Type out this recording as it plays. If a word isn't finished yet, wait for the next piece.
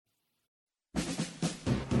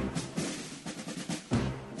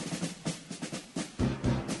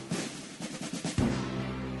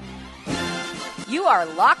You are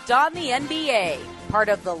Locked On the NBA, part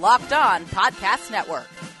of the Locked On Podcast Network.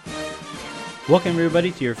 Welcome,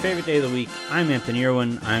 everybody, to your favorite day of the week. I'm Anthony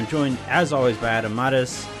Irwin. I'm joined, as always, by Adam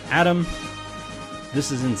Mattis. Adam,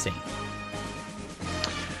 this is insane.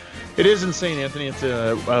 It is insane, Anthony. It's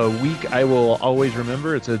a week I will always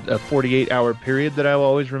remember. It's a 48-hour period that I will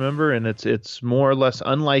always remember, and it's more or less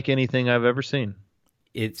unlike anything I've ever seen.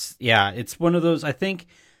 It's one of those. I think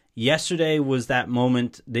yesterday was that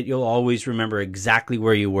moment that you'll always remember exactly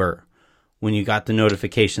where you were when you got the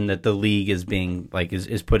notification that the league is being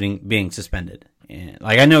being suspended. And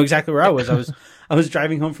I know exactly where I was. I was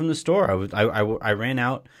driving home from the store. I ran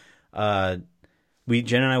out. Jen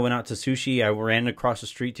and I went out to sushi. I ran across the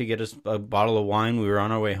street to get us a bottle of wine. We were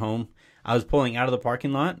on our way home. I was pulling out of the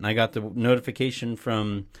parking lot, and I got the notification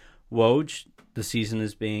from Woj. The season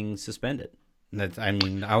is being suspended.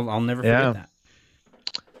 I'll never forget that.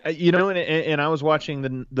 And I was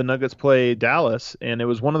watching the Nuggets play Dallas, and it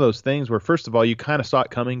was one of those things where, first of all, you kind of saw it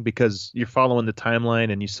coming because you're following the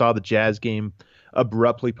timeline, and you saw the Jazz game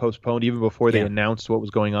abruptly postponed even before they announced what was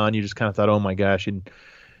going on. You just kind of thought, oh my gosh, and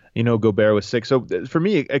Gobert was sick. So for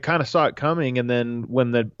me, I kind of saw it coming, and then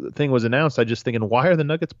when the thing was announced, I just thinking, why are the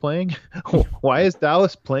Nuggets playing? Why is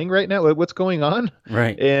Dallas playing right now? What's going on?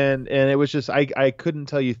 Right. And it was just I couldn't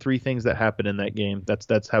tell you three things that happened in that game.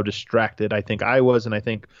 That's how distracted I think I was, and I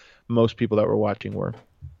think most people that were watching were.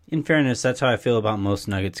 In fairness, that's how I feel about most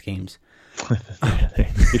Nuggets games.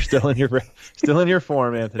 You're still in your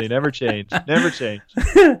form, Anthony. Never change. Never change.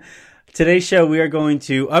 Today's show, we are going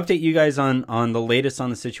to update you guys on the latest on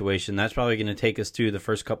the situation. That's probably going to take us through the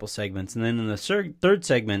first couple segments, and then in the third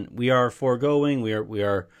segment, we are foregoing. We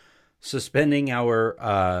are suspending our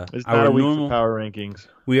normal power rankings.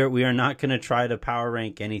 We are not going to try to power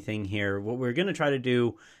rank anything here. What we're going to try to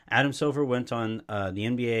do. Adam Silver went on the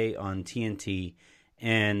NBA on TNT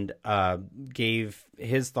and gave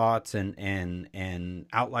his thoughts and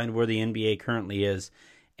outlined where the NBA currently is,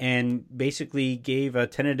 and basically gave a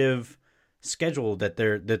tentative schedule that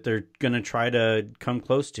they're going to try to come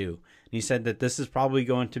close to. And he said that this hiatus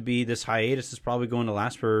is probably going to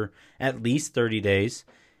last for at least 30 days.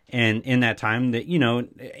 And in that time they're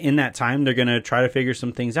going to try to figure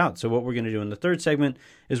some things out. So what we're going to do in the third segment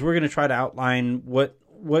is we're going to try to outline what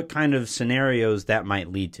kind of scenarios that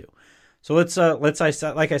might lead to. So let's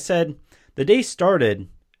like I said, the day started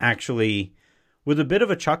actually with a bit of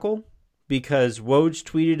a chuckle, because Woj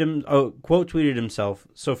quote tweeted himself.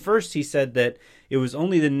 So first he said that it was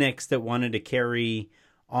only the Knicks that wanted to carry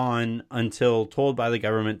on until told by the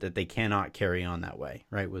government that they cannot carry on that way,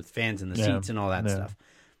 right? With fans in the seats and all that stuff.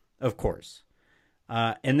 Of course.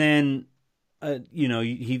 And then,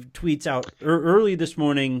 he tweets out early this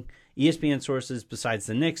morning, ESPN sources besides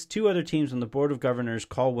the Knicks, two other teams on the Board of Governors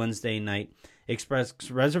call Wednesday night expressed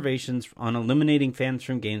reservations on eliminating fans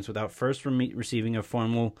from games without first receiving a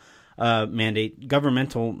formal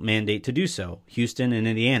governmental mandate to do so. Houston and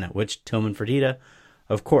Indiana, which Tillman Fertitta,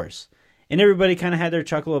 of course. And everybody kind of had their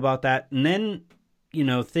chuckle about that. And then, you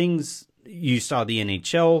saw the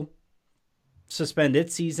NHL suspend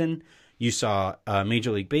its season. You saw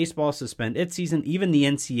Major League Baseball suspend its season. Even the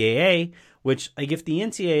NCAA, which, if the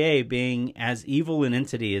NCAA, being as evil an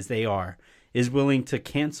entity as they are, is willing to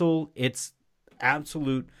cancel its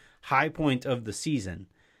absolute high point of the season,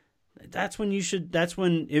 that's when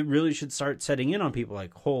it really should start setting in on people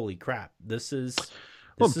like, holy crap, this is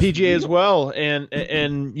PGA as well.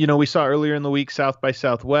 And we saw earlier in the week, South by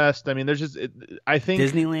Southwest. I mean, there's just, I think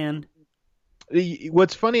Disneyland.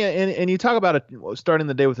 What's funny, and you talk about it starting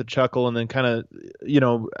the day with a chuckle, and then kind of,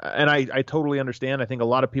 and I totally understand. I think a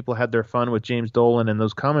lot of people had their fun with James Dolan and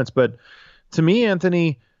those comments. But to me,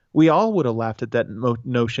 Anthony, we all would have laughed at that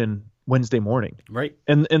notion Wednesday morning. Right.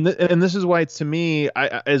 And this is why, to me,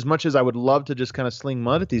 as much as I would love to just kind of sling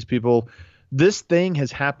mud at these people, this thing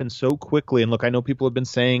has happened so quickly. And look, I know people have been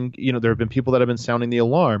saying, there have been people that have been sounding the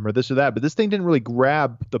alarm or this or that, but this thing didn't really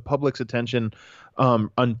grab the public's attention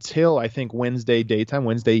until I think Wednesday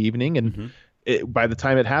evening. And by the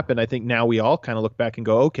time it happened, I think now we all kind of look back and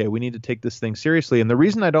go, okay, we need to take this thing seriously. And the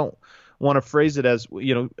reason I don't want to phrase it as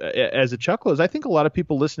a chuckle is I think a lot of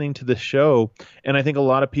people listening to this show, and I think a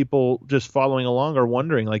lot of people just following along, are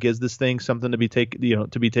wondering, is this thing something to be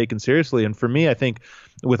taken seriously? And for me, I think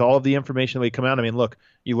with all of the information that we come out, look,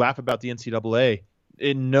 you laugh about the NCAA,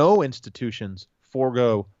 no institutions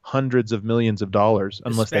forego hundreds of millions of dollars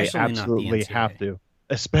unless they absolutely have to.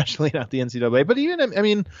 Especially not the NCAA. But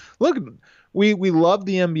even, look, we love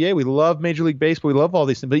the NBA, we love Major League Baseball, we love all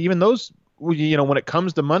these things, but even those when it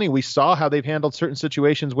comes to money, we saw how they've handled certain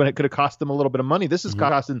situations when it could have cost them a little bit of money. This is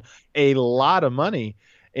costing a lot of money.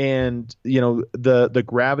 and the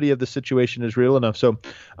gravity of the situation is real enough. So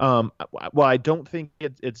while I don't think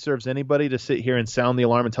it serves anybody to sit here and sound the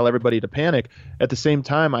alarm and tell everybody to panic, at the same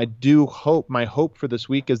time, I do hope, my hope for this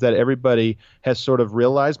week is that everybody has sort of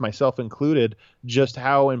realized, myself included, just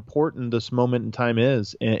how important this moment in time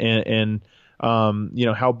is, and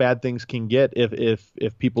how bad things can get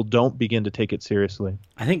if people don't begin to take it seriously.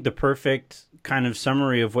 I think the perfect kind of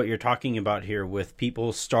summary of what you're talking about here with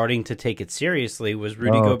people starting to take it seriously was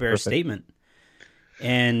Rudy Gobert's statement.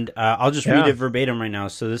 And I'll just read it verbatim right now.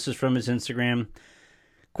 So this is from his Instagram.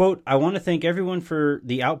 Quote, "I want to thank everyone for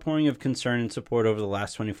the outpouring of concern and support over the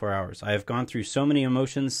last 24 hours. I have gone through so many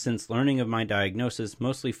emotions since learning of my diagnosis,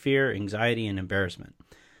 mostly fear, anxiety, and embarrassment.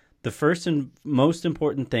 The first and most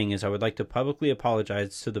important thing is I would like to publicly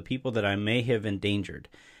apologize to the people that I may have endangered.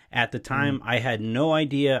 At the time, I had no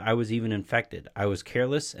idea I was even infected. I was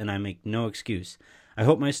careless, and I make no excuse. I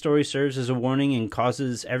hope my story serves as a warning and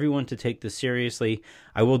causes everyone to take this seriously.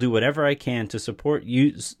 I will do whatever I can to support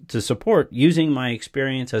using my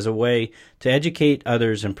experience as a way to educate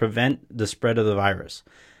others and prevent the spread of the virus.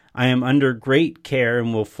 I am under great care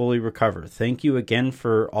and will fully recover. Thank you again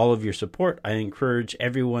for all of your support. I encourage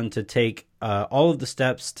everyone to take all of the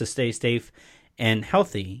steps to stay safe and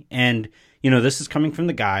healthy." And this is coming from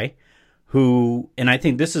the guy who, and I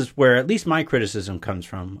think this is where at least my criticism comes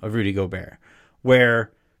from of Rudy Gobert,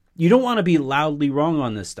 where you don't want to be loudly wrong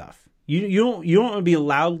on this stuff. You don't want to be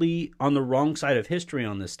loudly on the wrong side of history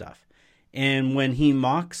on this stuff. And when he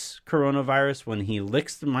mocks coronavirus, when he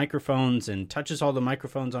licks the microphones and touches all the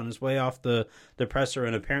microphones on his way off the presser,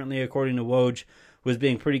 and apparently, according to Woj, was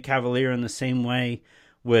being pretty cavalier in the same way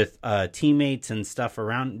with teammates and stuff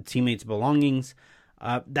around teammates' belongings,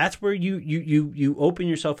 that's where you open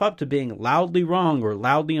yourself up to being loudly wrong or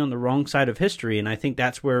loudly on the wrong side of history. And I think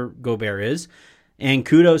that's where Gobert is. And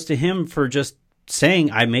kudos to him for just saying,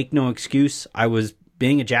 I make no excuse. I was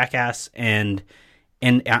being a jackass, and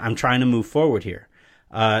I'm trying to move forward here.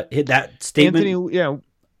 That statement. Anthony, yeah.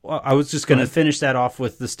 I was just going to finish that off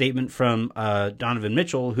with the statement from Donovan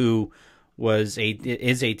Mitchell, who is a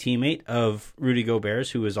teammate of Rudy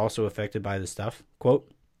Gobert's, who is also affected by this stuff.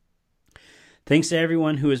 Quote, "Thanks to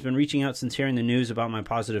everyone who has been reaching out since hearing the news about my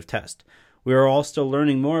positive test. We are all still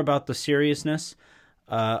learning more about the seriousness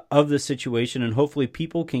of the situation, and hopefully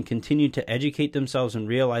people can continue to educate themselves and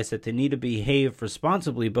realize that they need to behave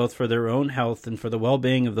responsibly both for their own health and for the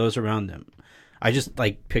well-being of those around them." I just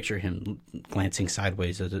picture him glancing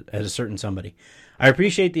sideways at a certain somebody. "I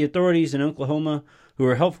appreciate the authorities in Oklahoma who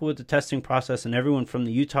are helpful with the testing process and everyone from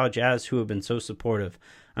the Utah Jazz who have been so supportive.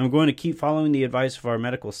 I'm going to keep following the advice of our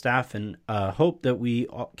medical staff and hope that we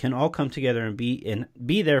can all come together and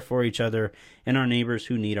be there for each other and our neighbors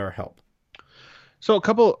who need our help." So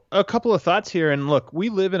a couple of thoughts here, and look, we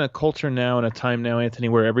live in a culture now, in a time now, Anthony,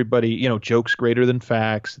 where everybody, jokes greater than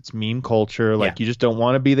facts. It's meme culture. You just don't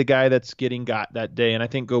want to be the guy that's getting got that day. And I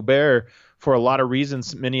think Gobert, for a lot of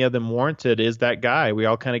reasons, many of them warranted, is that guy. We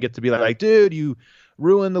all kind of get to be like, dude, you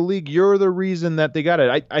ruined the league. You're the reason that they got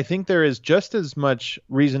it. I think there is just as much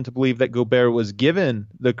reason to believe that Gobert was given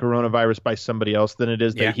the coronavirus by somebody else than it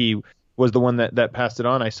is that he was the one that passed it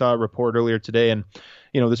on. I saw a report earlier today, and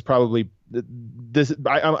I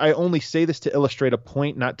only say this to illustrate a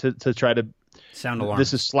point, not to try to sound alarm.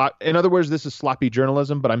 In other words, this is sloppy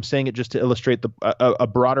journalism, but I'm saying it just to illustrate a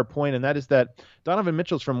broader point, and that is that Donovan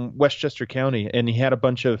Mitchell's from Westchester County, and he had a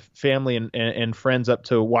bunch of family and friends up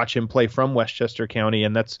to watch him play from Westchester County,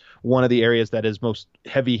 and that's one of the areas that is most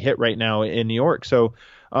heavy hit right now in New York. So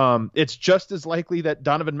it's just as likely that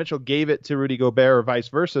Donovan Mitchell gave it to Rudy Gobert or vice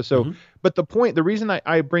versa. So, but the reason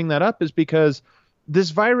I bring that up is because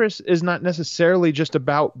this virus is not necessarily just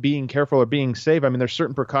about being careful or being safe. I mean, there's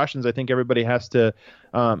certain precautions I think everybody has to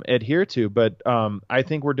adhere to, but I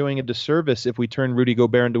think we're doing a disservice if we turn Rudy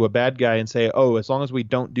Gobert into a bad guy and say, oh, as long as we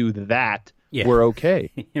don't do that, we're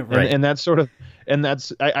okay. Right. And that's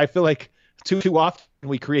I feel like too often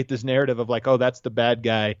we create this narrative of like, oh, that's the bad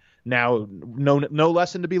guy. Now, no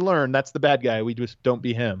lesson to be learned. That's the bad guy. We just don't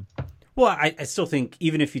be him. Well, I still think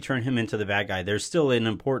even if you turn him into the bad guy, there's still an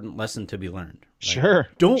important lesson to be learned. Sure.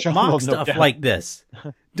 Don't mock stuff like this.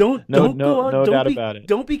 Don't go out. Doubt about it.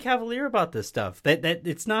 Don't be cavalier about this stuff. That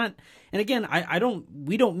it's not. And again,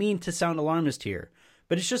 we don't mean to sound alarmist here,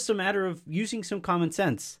 but it's just a matter of using some common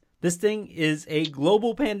sense. This thing is a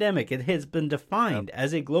global pandemic. It has been defined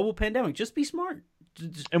as a global pandemic. Just be smart.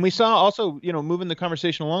 And we saw also, moving the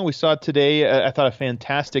conversation along, we saw today, I thought, a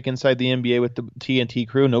fantastic Inside the NBA with the TNT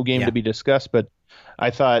crew. No game to be discussed, but I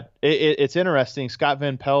thought it's interesting. Scott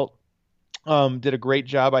Van Pelt did a great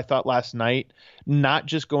job, I thought, last night, not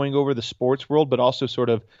just going over the sports world, but also sort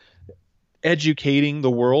of educating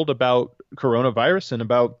the world about coronavirus and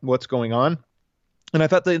about what's going on. And I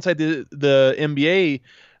thought that inside the NBA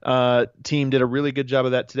team did a really good job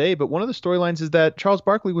of that today. But one of the storylines is that Charles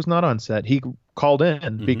Barkley was not on set. He called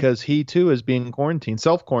in because he too is being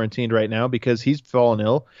self-quarantined right now because he's fallen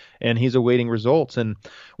ill and he's awaiting results. And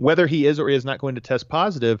whether he is or is not going to test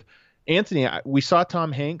positive, Anthony, we saw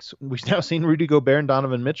Tom Hanks. We've now seen Rudy Gobert and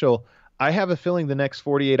Donovan Mitchell. I have a feeling the next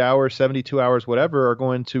 48 hours, 72 hours, whatever, are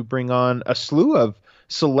going to bring on a slew of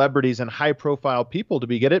celebrities and high-profile people to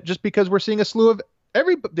get it, just because we're seeing a slew of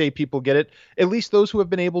everyday people get it, at least those who have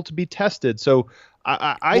been able to be tested. So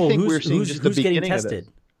I think we're seeing just the beginning getting tested of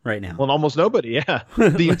it right now. Well, almost nobody. Yeah,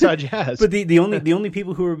 the Utah Jazz. But the only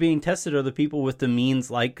people who are being tested are the people with the means,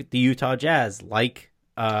 like the Utah Jazz,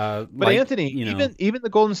 but Anthony, even the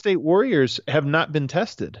Golden State Warriors have not been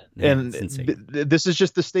tested, and this is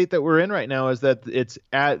just the state that we're in right now. Is that it's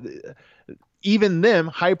at even them,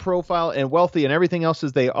 high profile and wealthy and everything else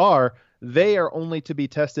as they are only to be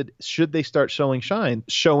tested should they start showing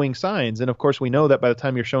signs. And of course, we know that by the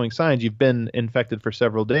time you're showing signs, you've been infected for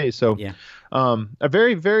several days. So a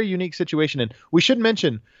very, very unique situation. And we should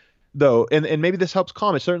mention, though, and maybe this helps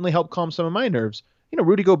calm. It certainly helped calm some of my nerves.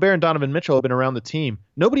 Rudy Gobert and Donovan Mitchell have been around the team.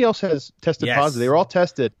 Nobody else has tested positive. They were all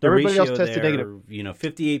tested. Everybody else tested negative.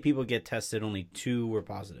 58 people get tested. Only 2 were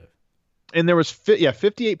positive. And there was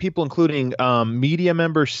 58 people, including media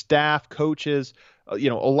members, staff, coaches, a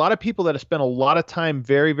lot of people that have spent a lot of time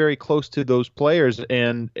very, very close to those players.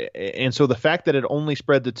 And so the fact that it only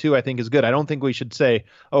spread to 2, I think, is good. I don't think we should say,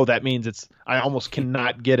 oh, that means I almost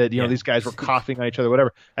cannot get it. These guys were coughing on each other,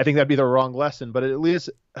 whatever. I think that'd be the wrong lesson, but it at least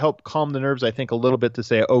helped calm the nerves, I think, a little bit to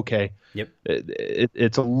say, okay,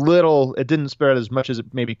 it's a little, it didn't spread as much as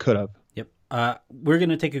it maybe could have. Yep. We're going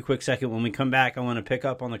to take a quick second. When we come back, I want to pick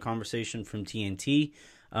up on the conversation from TNT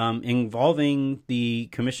involving the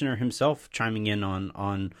commissioner himself chiming in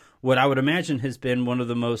on what I would imagine has been one of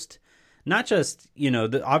the most, not just,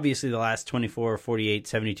 obviously the last 24, 48,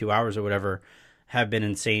 72 hours or whatever have been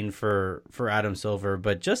insane for Adam Silver,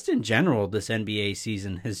 but just in general, this NBA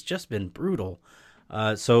season has just been brutal.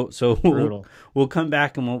 So brutal. We'll come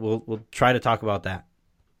back and we'll try to talk about that.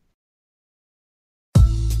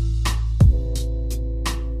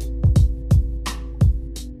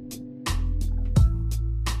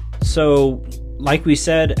 So, like we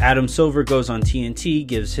said, Adam Silver goes on TNT,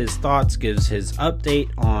 gives his thoughts, gives his update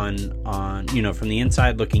on from the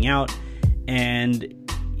inside looking out, and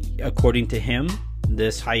according to him,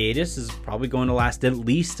 this hiatus is probably going to last at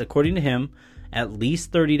least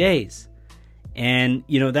 30 days. And,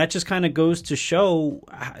 that just kind of goes to show,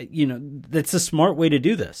 that's a smart way to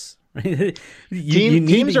do this. Right?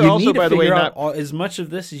 Teams are also, by the way, not as much of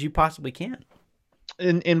this as you possibly can.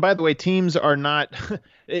 And by the way, teams are not.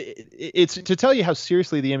 It's to tell you how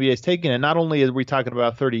seriously the NBA is taking it. Not only are we talking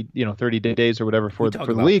about 30 days or whatever for the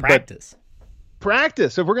league, practice. But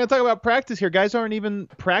practice. If we're going to talk about practice here, guys aren't even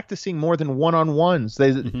practicing more than one-on-ones.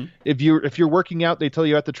 If you're working out, they tell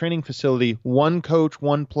you at the training facility, one coach,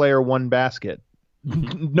 one player, one basket.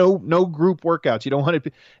 No group workouts. You don't want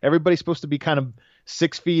to. Everybody's supposed to be kind of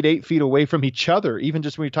 6 feet, 8 feet away from each other, even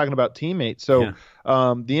just when you're talking about teammates. So the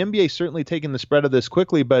NBA certainly taking the spread of this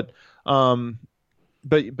quickly, but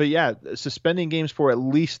yeah, suspending games for at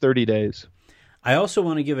least 30 days. I also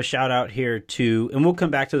want to give a shout out here to, and we'll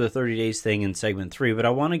come back to the 30 days thing in segment 3, but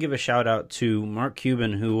I want to give a shout out to Mark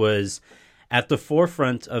Cuban, who was at the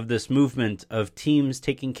forefront of this movement of teams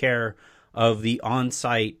taking care of the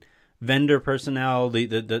on-site vendor personnel,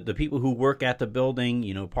 the people who work at the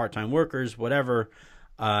building, part-time workers, whatever.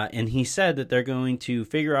 And he said that they're going to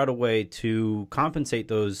figure out a way to compensate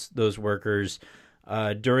those workers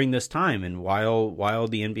during this time. And while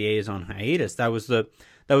the NBA is on hiatus, that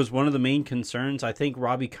was one of the main concerns. I think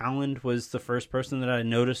Robbie Cowland was the first person that I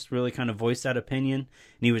noticed really kind of voice that opinion,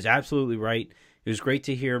 and he was absolutely right. It was great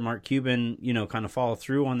to hear Mark Cuban, kind of follow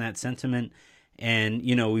through on that sentiment. And,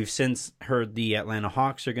 we've since heard the Atlanta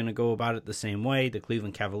Hawks are going to go about it the same way. The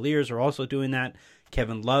Cleveland Cavaliers are also doing that.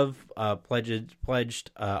 Kevin Love pledged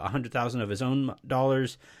 $100,000 of his own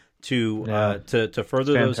dollars to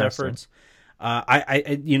further those efforts.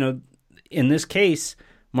 In this case,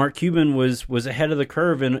 Mark Cuban was ahead of the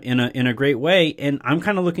curve in a great way. And I'm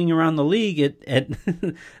kind of looking around the league at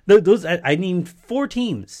those. I named 4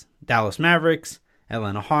 teams: Dallas Mavericks,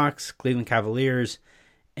 Atlanta Hawks, Cleveland Cavaliers.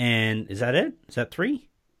 And is that it? Is that 3?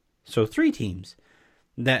 So 3 teams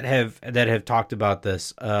that have talked about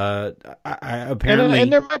this. Apparently,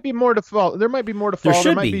 and there might be more to follow. There might be more to follow.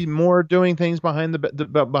 There might be more doing things behind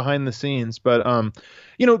the scenes. But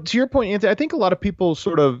to your point, Anthony, I think a lot of people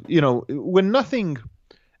sort of when nothing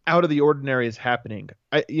out of the ordinary is happening.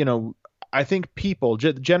 I think people,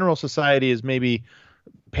 general society, is maybe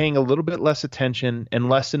paying a little bit less attention and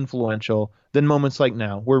less influential than moments like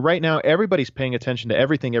now, where right now everybody's paying attention to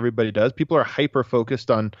everything everybody does. People are hyper focused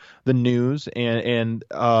on the news, and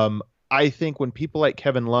I think when people like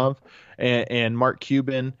Kevin Love and Mark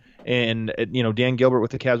Cuban and Dan Gilbert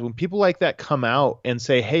with the Cavs, when people like that come out and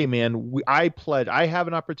say, "Hey, man, I pledge, I have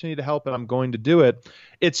an opportunity to help, and I'm going to do it,"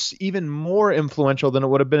 it's even more influential than it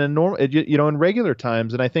would have been in in regular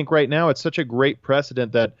times. And I think right now it's such a great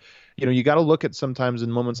precedent that you got to look at sometimes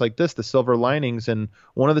in moments like this, the silver linings. And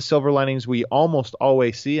one of the silver linings we almost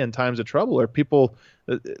always see in times of trouble are people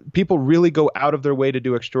really go out of their way to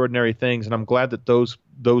do extraordinary things. And I'm glad that those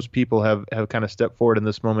people have kind of stepped forward in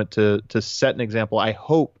this moment to set an example. I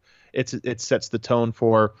hope it sets the tone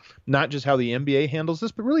for not just how the NBA handles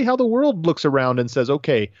this, but really how the world looks around and says,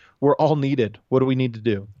 okay, we're all needed. What do we need to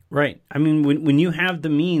do? Right. I mean, when you have the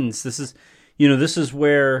means, this is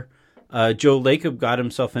where Joe Lacob got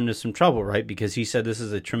himself into some trouble, right? Because he said this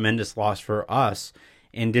is a tremendous loss for us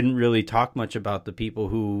and didn't really talk much about the people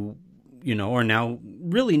who, are now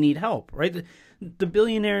really need help, right? The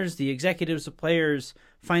billionaires, the executives, the players,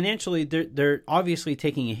 financially, they're obviously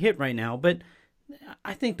taking a hit right now, but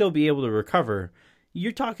I think they'll be able to recover.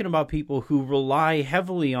 You're talking about people who rely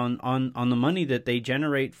heavily on the money that they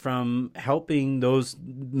generate from helping those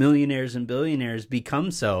millionaires and billionaires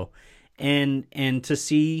become so. And to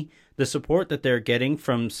see the support that they're getting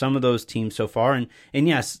from some of those teams so far, and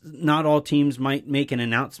yes, not all teams might make an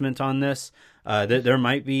announcement on this. There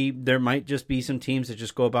might just be some teams that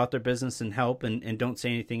just go about their business and help and don't say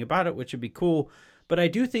anything about it, which would be cool. But I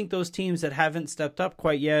do think those teams that haven't stepped up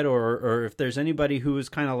quite yet, or if there's anybody who is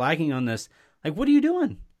kind of lagging on this, like, what are you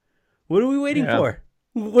doing? What are we waiting for?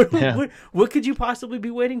 What could you possibly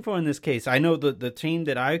be waiting for in this case? I know the team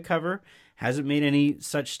that I cover hasn't made any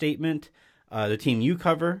such statement. The team you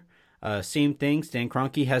cover, same thing. Stan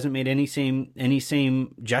Kroenke hasn't made any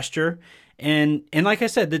same gesture. And like I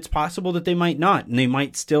said, it's possible that they might not, and they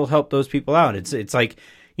might still help those people out. It's like,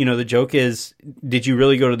 the joke is, did you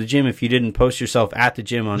really go to the gym if you didn't post yourself at the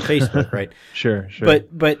gym on Facebook, right? Sure.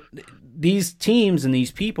 But these teams and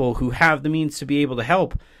these people who have the means to be able to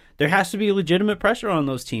help, there has to be legitimate pressure on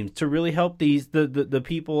those teams to really help the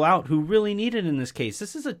people out who really need it in this case.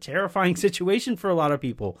 This is a terrifying situation for a lot of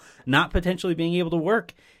people, not potentially being able to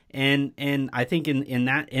work. And I think in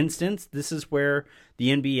that instance, this is where the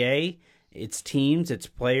NBA, its teams, its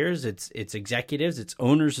players, its executives, its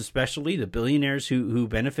owners, especially the billionaires who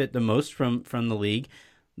benefit the most from the league,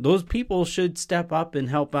 those people should step up and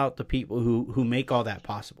help out the people who make all that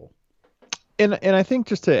possible. And I think,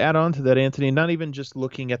 just to add on to that, Anthony, not even just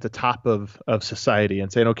looking at the top of society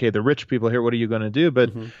and saying, okay, the rich people here, what are you going to do?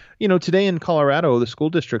 But, today in Colorado, the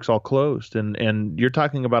school district's all closed. And you're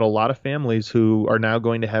talking about a lot of families who are now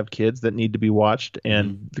going to have kids that need to be watched.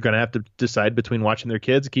 And they're going to have to decide between watching their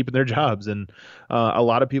kids and keeping their jobs. And a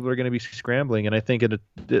lot of people are going to be scrambling. And I think,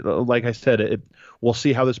 like I said, we'll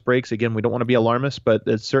see how this breaks. Again, we don't want to be alarmist, but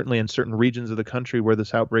it's certainly in certain regions of the country where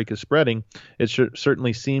this outbreak is spreading, it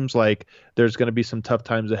certainly seems like there's going to be some tough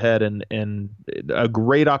times ahead, and a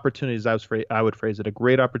great opportunity, as I would phrase it, a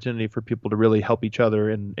great opportunity for people to really help each other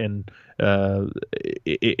and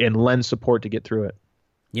lend support to get through it.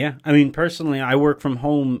 Yeah, I mean, personally, I work from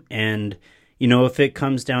home, and if it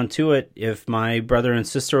comes down to it, if my brother and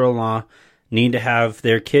sister-in-law need to have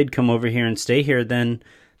their kid come over here and stay here, then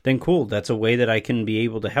cool. That's a way that I can be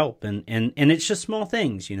able to help, and it's just small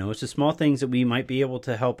things, it's just small things that we might be able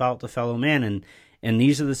to help out the fellow man. And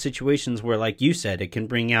these are the situations where, like you said, it can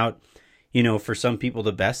bring out, for some people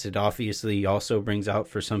the best. It obviously also brings out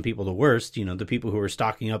for some people the worst, the people who are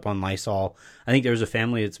stocking up on Lysol. I think there's a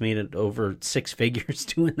family that's made it over 6 figures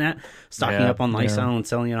doing that, stocking up on Lysol and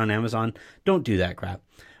selling it on Amazon. Don't do that crap.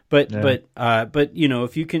 But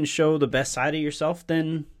if you can show the best side of yourself,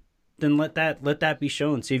 then let that be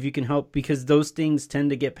shown. See if you can help, because those things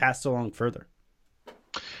tend to get passed along further.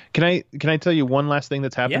 Can I tell you one last thing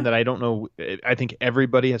that's happened that I don't know, I think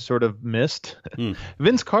everybody has sort of missed?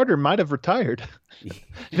 Vince Carter might have retired.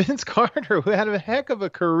 Vince Carter, who had a heck of a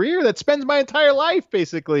career that spends my entire life,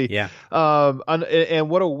 basically. Yeah. And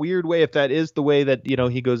what a weird way, if that is the way that,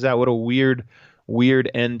 he goes out, what a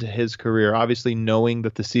weird end to his career. Obviously, knowing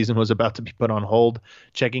that the season was about to be put on hold,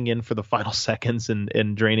 checking in for the final seconds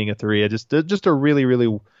and draining a three. Just a really,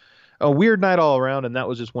 really a weird night all around, and that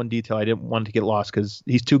was just one detail I didn't want to get lost, because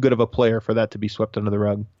he's too good of a player for that to be swept under the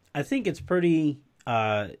rug. I think it's pretty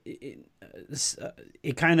it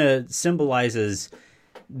kind of symbolizes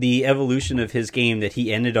the evolution of his game that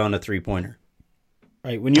he ended on a three-pointer.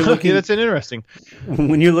 Right. When you're looking, that's interesting.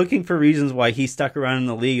 When you're looking for reasons why he stuck around in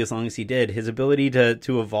the league as long as he did, his ability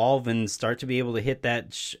to evolve and start to be able to hit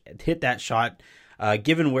that shot,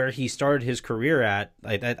 given where he started his career at,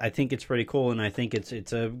 I think it's pretty cool, and I think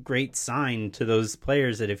it's a great sign to those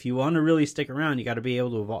players that if you want to really stick around, you got to be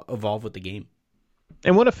able to evolve with the game.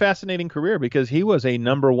 And what a fascinating career, because he was a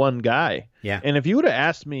number one guy. Yeah. And if you would have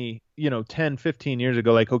asked me, 10, 15 years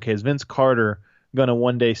ago, like, okay, is Vince Carter going to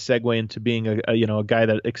one day segue into being a guy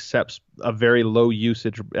that accepts a very low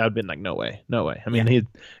usage? I'd been like, no way. I mean,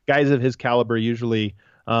 guys of his caliber usually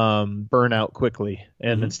burn out quickly.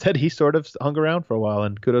 And instead he sort of hung around for a while,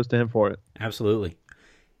 and kudos to him for it. Absolutely.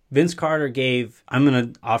 Vince Carter gave, I'm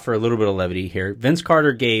going to offer a little bit of levity here. Vince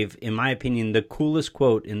Carter gave, in my opinion, the coolest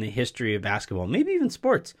quote in the history of basketball, maybe even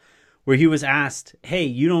sports, where he was asked, hey,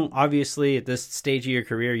 you don't, obviously at this stage of your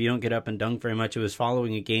career, you don't get up and dunk very much. It was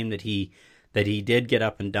following a game that he did get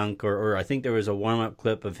up and dunk, or I think there was a warm-up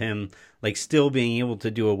clip of him like still being able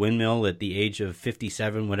to do a windmill at the age of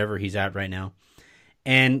 57, whatever he's at right now.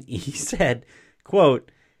 And he said,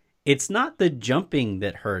 quote, "It's not the jumping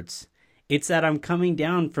that hurts. It's that I'm coming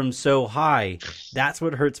down from so high. That's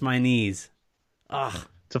what hurts my knees." Ugh.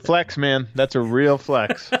 It's a flex, man. That's a real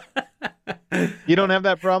flex. You don't have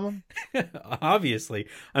that problem? Obviously.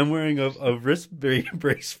 I'm wearing a wrist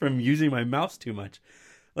brace from using my mouse too much.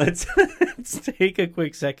 Let's take a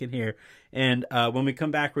quick second here. And when we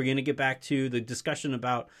come back, we're going to get back to the discussion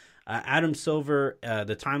about Adam Silver,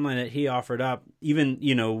 the timeline that he offered up. Even,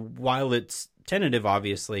 while it's tentative,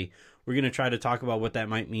 obviously, we're going to try to talk about what that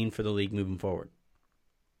might mean for the league moving forward.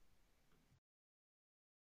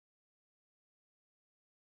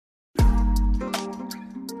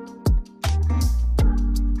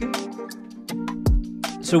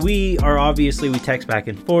 So we text back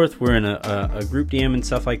and forth. We're in a group DM and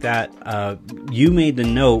stuff like that. You made the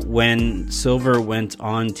note when Silver went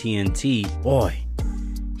on TNT. Boy,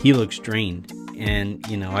 he looks drained. And,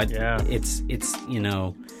 it's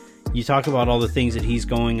you talk about all the things that he's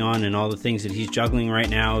going on and all the things that he's juggling right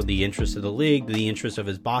now, the interest of the league, the interest of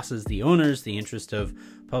his bosses, the owners, the interest of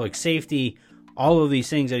public safety, all of these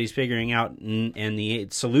things that he's figuring out. And the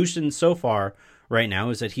solution so far right now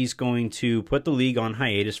is that he's going to put the league on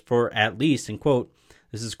hiatus for at least, and quote,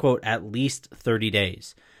 this is quote, at least 30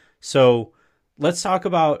 days. So let's talk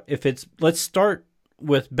about let's start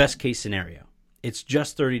with best case scenario. It's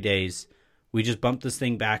just 30 days. We just bumped this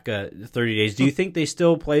thing back 30 days. Do you think they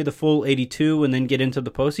still play the full 82 and then get into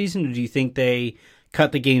the postseason? Or do you think they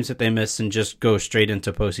cut the games that they missed and just go straight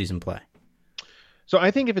into postseason play? So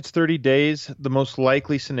I think if it's 30 days, the most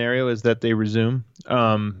likely scenario is that they resume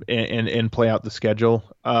and play out the schedule.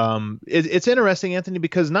 It's interesting, Anthony,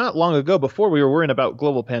 because not long ago, before we were worrying about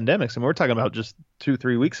global pandemics, and we're talking about just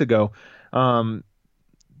 2-3 weeks ago,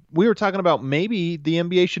 we were talking about maybe the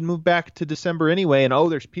NBA should move back to December anyway. And,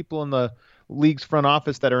 there's people in the league's front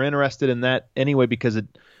office that are interested in that anyway because it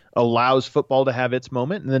allows football to have its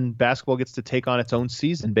moment, and then basketball gets to take on its own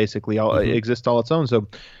season, basically, exist all its own. So,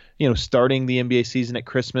 starting the NBA season at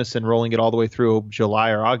Christmas and rolling it all the way through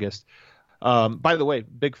July or August. By the way,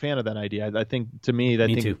 big fan of that idea. I think, to me,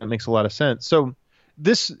 that makes a lot of sense. So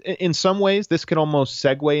this, in some ways, this could almost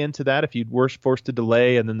segue into that. If you were forced to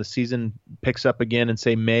delay and then the season picks up again in,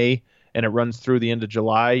 say, May, and it runs through the end of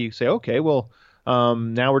July, you say, okay, well,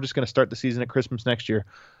 now we're just going to start the season at Christmas next year.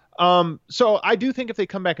 So I do think if they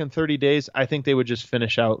come back in 30 days, I think they would just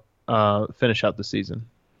finish out the season.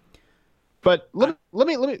 But let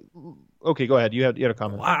me. Okay, go ahead. You had a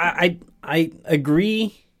comment. I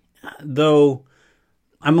agree, though.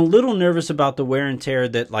 I'm a little nervous about the wear and tear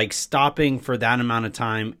that, like, stopping for that amount of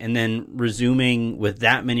time and then resuming with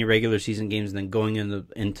that many regular season games and then going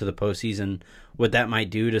into the postseason, what that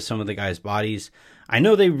might do to some of the guys' bodies. I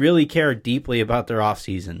know they really care deeply about their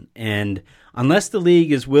offseason, and unless the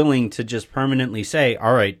league is willing to just permanently say,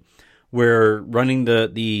 all right, we're running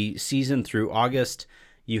the season through August,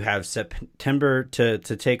 you have September to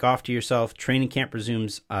take off to yourself, training camp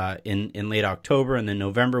resumes in late October, and then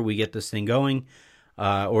November we get this thing going.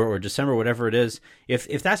 Or December, whatever it is.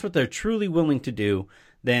 If that's what they're truly willing to do,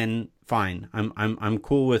 then fine. I'm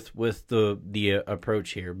cool with the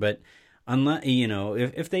approach here. But unless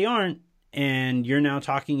if they aren't, and you're now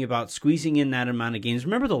talking about squeezing in that amount of games.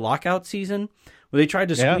 Remember the lockout season where they tried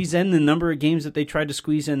to squeeze in the number of games that they tried to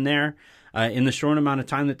squeeze in there in the short amount of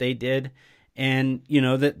time that they did, and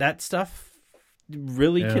that stuff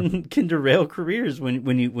really can derail careers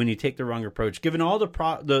when you take the wrong approach. Given all the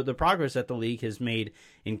progress that the league has made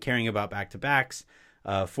in caring about back-to-backs,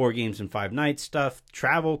 4 games and 5 nights stuff,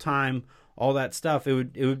 travel time, all that stuff, it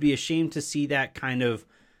would be a shame to see that kind of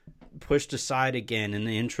pushed aside again in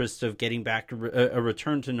the interest of getting back to a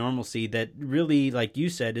return to normalcy that really, like you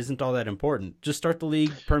said, isn't all that important. Just start the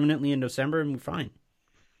league permanently in December and we're fine.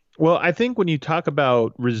 Well, I think when you talk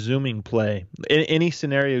about resuming play, in any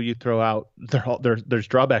scenario you throw out, there's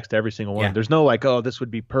drawbacks to every single one. Yeah. There's no like, oh, this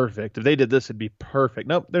would be perfect. If they did this, it'd be perfect.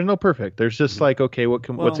 Nope, there's no perfect. There's just like, okay,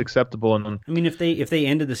 what's acceptable? And I mean, if they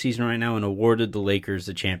ended the season right now and awarded the Lakers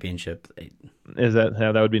the championship,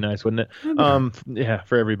 that would be nice, wouldn't it? Yeah,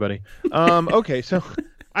 for everybody. Okay, so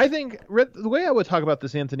I think the way I would talk about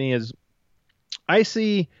this, Anthony, is I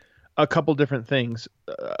see a couple different things,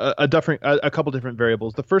 a couple different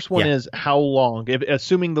variables. The first one is how long,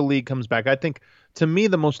 assuming the league comes back. I think, to me,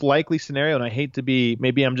 the most likely scenario, and I hate to be,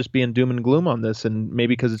 maybe I'm just being doom and gloom on this, and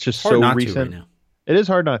maybe because it's just so recent. Right now. It is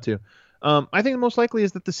hard not to. I think the most likely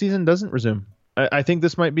is that the season doesn't resume. I think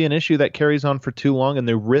this might be an issue that carries on for too long, and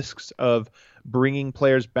the risks of bringing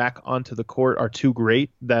players back onto the court are too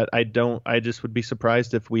great that I just would be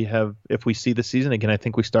surprised if we see the season again. I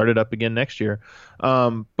think we start it up again next year.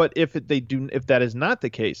 But if that is not the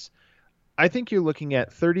case, I think you're looking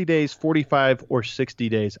at 30 days, 45 or 60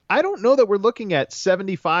 days. I don't know that we're looking at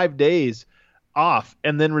 75 days off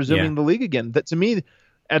and then resuming the league again. That, to me,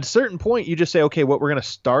 at a certain point, you just say, okay, we're going to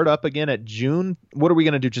start up again at June. What are we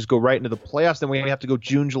going to do? Just go right into the playoffs? Then we have to go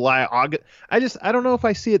June, July, August. I don't know if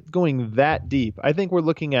I see it going that deep. I think we're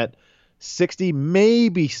looking at 60,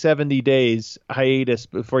 maybe 70 days hiatus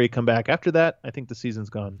before you come back. After that, I think the season's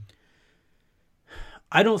gone.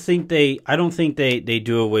 I don't think they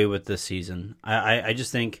do away with this season. I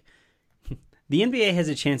just think the NBA has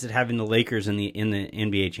a chance at having the Lakers in the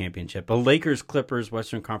NBA championship. A Lakers Clippers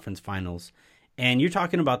Western Conference Finals. And you're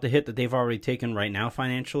talking about the hit that they've already taken right now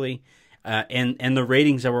financially, and the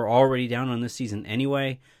ratings that were already down on this season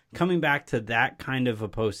anyway. Coming back to that kind of a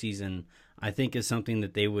postseason, I think, is something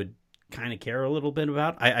that they would kind of care a little bit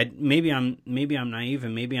about. Maybe I'm naive,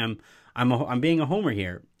 and maybe I'm being a homer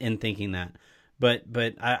here in thinking that. But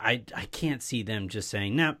I can't see them just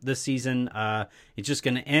saying, nah, this season it's just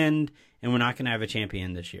going to end, and we're not going to have a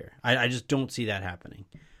champion this year. I just don't see that happening.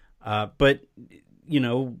 But you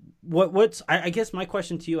know, I guess my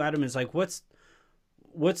question to you, Adam, is like, what's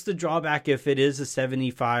the drawback if it is a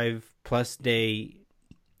 75+ day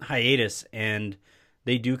hiatus and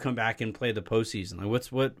they do come back and play the postseason? Like,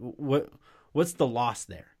 what's the loss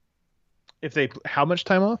there? How much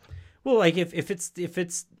time off? Well, like if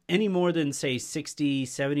it's any more than, say, 60,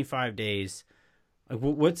 75 days, like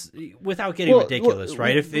what's, without getting ridiculous,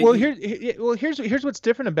 right? Here's what's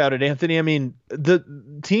different about it, Anthony. I mean,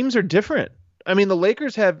 the teams are different. I mean, the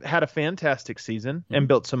Lakers have had a fantastic season and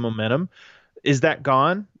built some momentum. Is that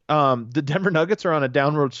gone? The Denver Nuggets are on a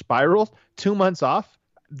downward spiral. 2 months off,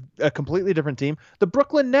 a completely different team. The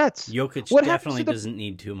Brooklyn Nets. Jokic definitely doesn't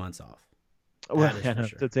need 2 months off. Well,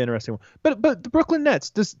 that's an interesting one. But the Brooklyn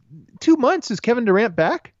Nets, 2 months, is Kevin Durant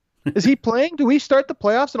back? Is he playing? Do we start the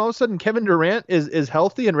playoffs and all of a sudden Kevin Durant is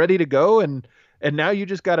healthy and ready to go, and now you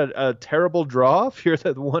just got a terrible draw if you're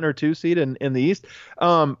the 1 or 2 seed in the East?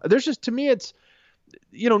 There's just, to me, it's,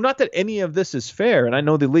 not that any of this is fair, and I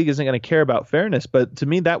know the league isn't going to care about fairness, but to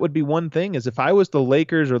me that would be one thing, is if I was the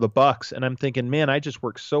Lakers or the Bucks and I'm thinking, man, I just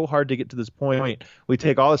worked so hard to get to this point, we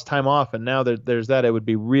take all this time off and now there's that, it would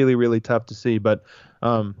be really, really tough to see. But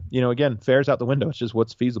again, fair's out the window. It's just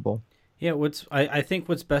what's feasible. Yeah, I think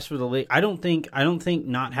what's best for the league. I don't think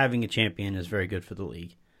not having a champion is very good for the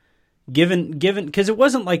league. Given because it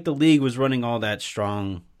wasn't like the league was running all that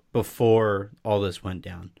strong before all this went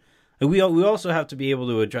down. We also have to be able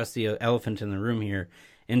to address the elephant in the room here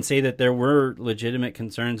and say that there were legitimate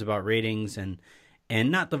concerns about ratings and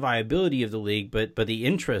not the viability of the league, but the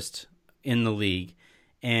interest in the league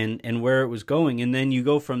and where it was going. And then you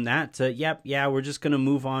go from that to, we're just going to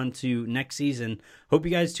move on to next season. Hope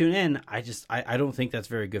you guys tune in. I don't think that's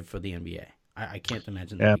very good for the NBA. I can't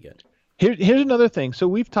imagine that'd be good. Here's another thing. So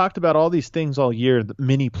we've talked about all these things all year, the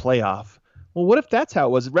mini playoff. Well, what if that's how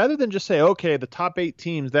it was? Rather than just say, okay, the top 8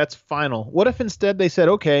 teams, that's final. What if instead they said,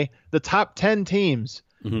 okay, the top 10 teams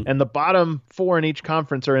and the bottom 4 in each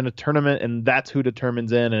conference are in a tournament, and that's who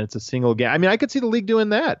determines in, and it's a single game. I mean, I could see the league doing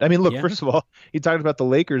that. I mean, look, first of all, you talked about the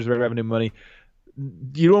Lakers revenue money.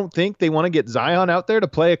 You don't think they want to get Zion out there to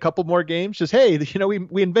play a couple more games? Just, hey,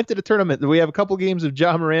 we invented a tournament. We have a couple games of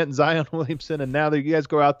Ja Morant and Zion Williamson, and now you guys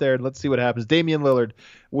go out there and let's see what happens. Damian Lillard,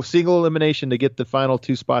 single elimination to get the final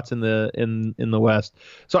 2 spots in the West.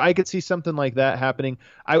 So I could see something like that happening.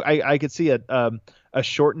 I could see a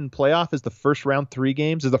shortened playoff as the first round 3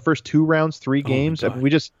 games, as the first 2 rounds 3 games. I mean, we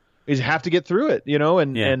just have to get through it,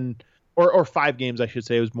 and. Or 5 games, I should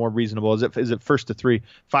say, was more reasonable. Is it first to 3?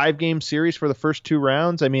 5-game series for the first 2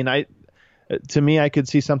 rounds? I mean, To me, I could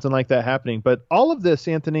see something like that happening. But all of this,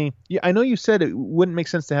 Anthony, I know you said it wouldn't make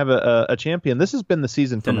sense to have a champion. This has been the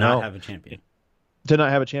season from hell. To not have a champion. To not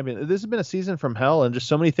have a champion. This has been a season from hell, and just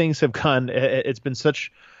so many things have gone. It's been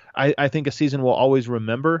such, I think, a season we'll always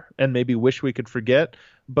remember and maybe wish we could forget.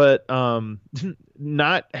 But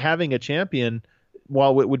not having a champion,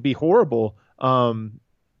 while it would be horrible,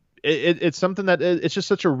 it's something that it's just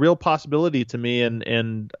such a real possibility to me,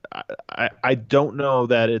 and I don't know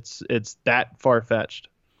that it's that far fetched.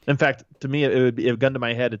 In fact, to me, it would be a gun to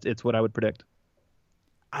my head. It's what I would predict.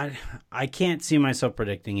 I can't see myself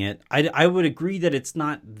predicting it. I would agree that it's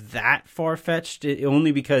not that far fetched,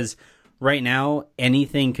 only because right now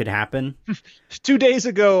anything could happen. 2 days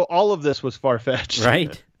ago, all of this was far fetched.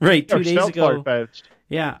 Right. 2 days ago. Far-fetched.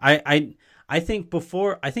 Yeah, I think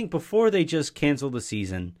before they just cancel the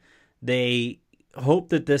season, they hope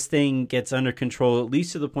that this thing gets under control, at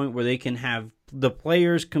least to the point where they can have the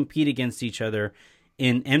players compete against each other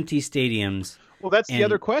in empty stadiums. Well, that's the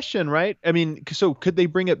other question, right? I mean, so could they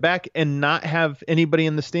bring it back and not have anybody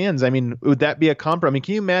in the stands? I mean, would that be a compromise? I mean,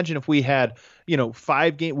 can you imagine if we had,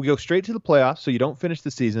 5 games, we go straight to the playoffs, so you don't finish the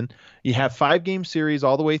season. You have 5-game series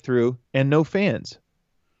all the way through and no fans.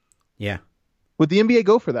 Yeah. Would the NBA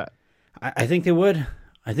go for that? I think they would.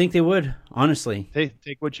 I think they would, honestly.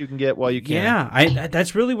 Take what you can get while you can. Yeah,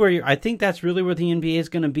 that's really where I think that's really where the NBA is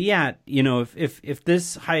going to be at. If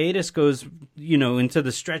this hiatus goes, into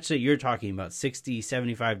the stretch that you're talking about, 60,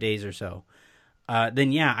 75 days or so,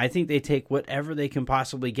 then yeah, I think they take whatever they can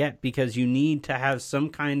possibly get, because you need to have some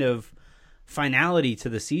kind of finality to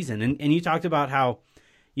the season. And you talked about how,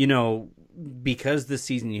 because this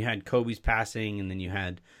season you had Kobe's passing, and then you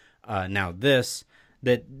had now this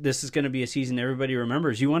is going to be a season everybody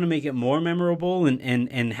remembers. You want to make it more memorable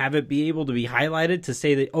and have it be able to be highlighted to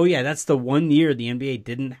say that, oh yeah, that's the one year the NBA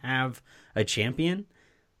didn't have a champion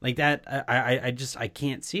like that. I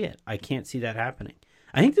can't see it. I can't see that happening.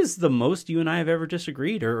 I think this is the most you and I have ever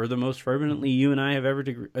disagreed, or the most fervently you and I have ever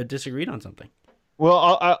disagreed on something.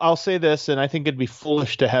 Well, I'll say this, and I think it'd be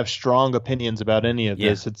foolish to have strong opinions about any of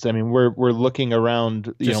this. We're looking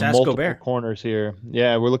around, multiple corners here.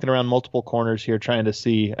 Yeah, we're looking around multiple corners here, trying to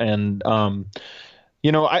see. And I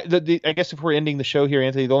guess if we're ending the show here,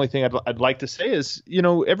 Anthony, the only thing I'd like to say is,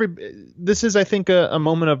 this is, I think, a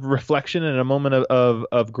moment of reflection and a moment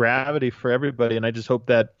of gravity for everybody. And I just hope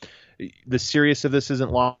that the seriousness of this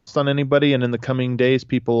isn't lost on anybody, and in the coming days,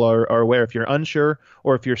 people are aware. If you're unsure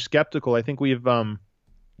or if you're skeptical, I think we've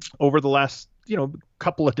over the last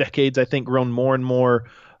couple of decades, I think, grown more and more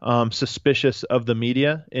suspicious of the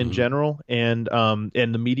media in general, and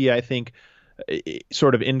the media, I think,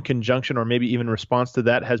 sort of in conjunction or maybe even response to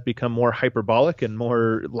that, has become more hyperbolic and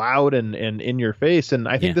more loud and in your face. And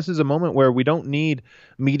I think this is a moment where we don't need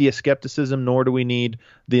media skepticism, nor do we need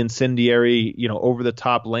the incendiary, over the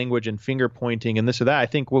top language and finger pointing and this or that. I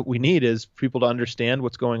think what we need is people to understand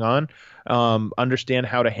what's going on, understand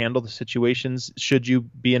how to handle the situations should you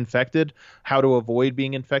be infected, how to avoid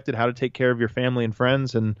being infected, how to take care of your family and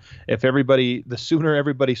friends. And if the sooner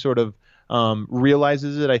everybody sort of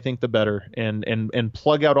realizes it, I think the better, and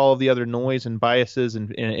plug out all of the other noise and biases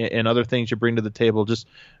and other things you bring to the table. Just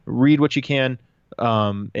read what you can,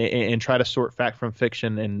 and try to sort fact from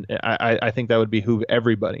fiction. And I think that would behoove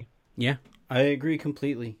everybody. Yeah, I agree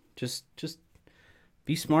completely. Just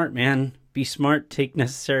be smart, man. Be smart, take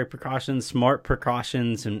necessary precautions, smart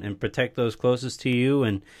precautions, and protect those closest to you.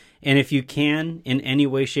 And if you can, in any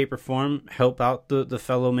way, shape, or form, help out the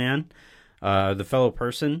fellow man, the fellow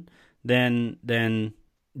person, then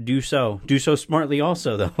do so smartly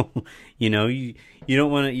also, though. you don't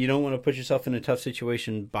want to put yourself in a tough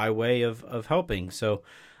situation by way of helping. So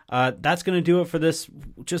that's going to do it for this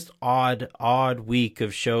just odd week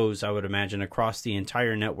of shows, I would imagine, across the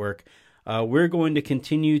entire network. We're going to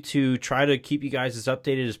continue to try to keep you guys as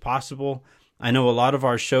updated as possible. I know a lot of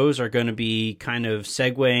our shows are going to be kind of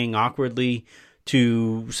segueing awkwardly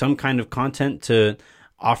to some kind of content to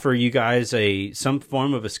offer you guys some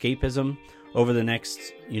form of escapism over the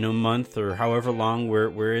next month or however long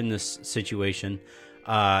we're in this situation.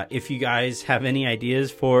 If you guys have any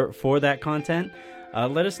ideas for that content,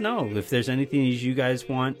 let us know. If there's anything you guys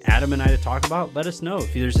want Adam and I to talk about, let us know.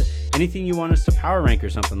 If there's anything you want us to power rank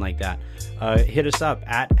or something like that, hit us up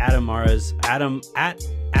at Adam @Adam_Mares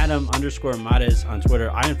on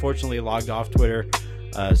Twitter. I unfortunately logged off Twitter,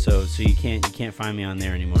 so you can't find me on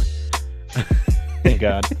there anymore. Thank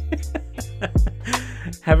God.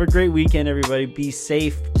 Have a great weekend, everybody. Be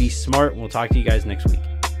safe, be smart, and we'll talk to you guys next week.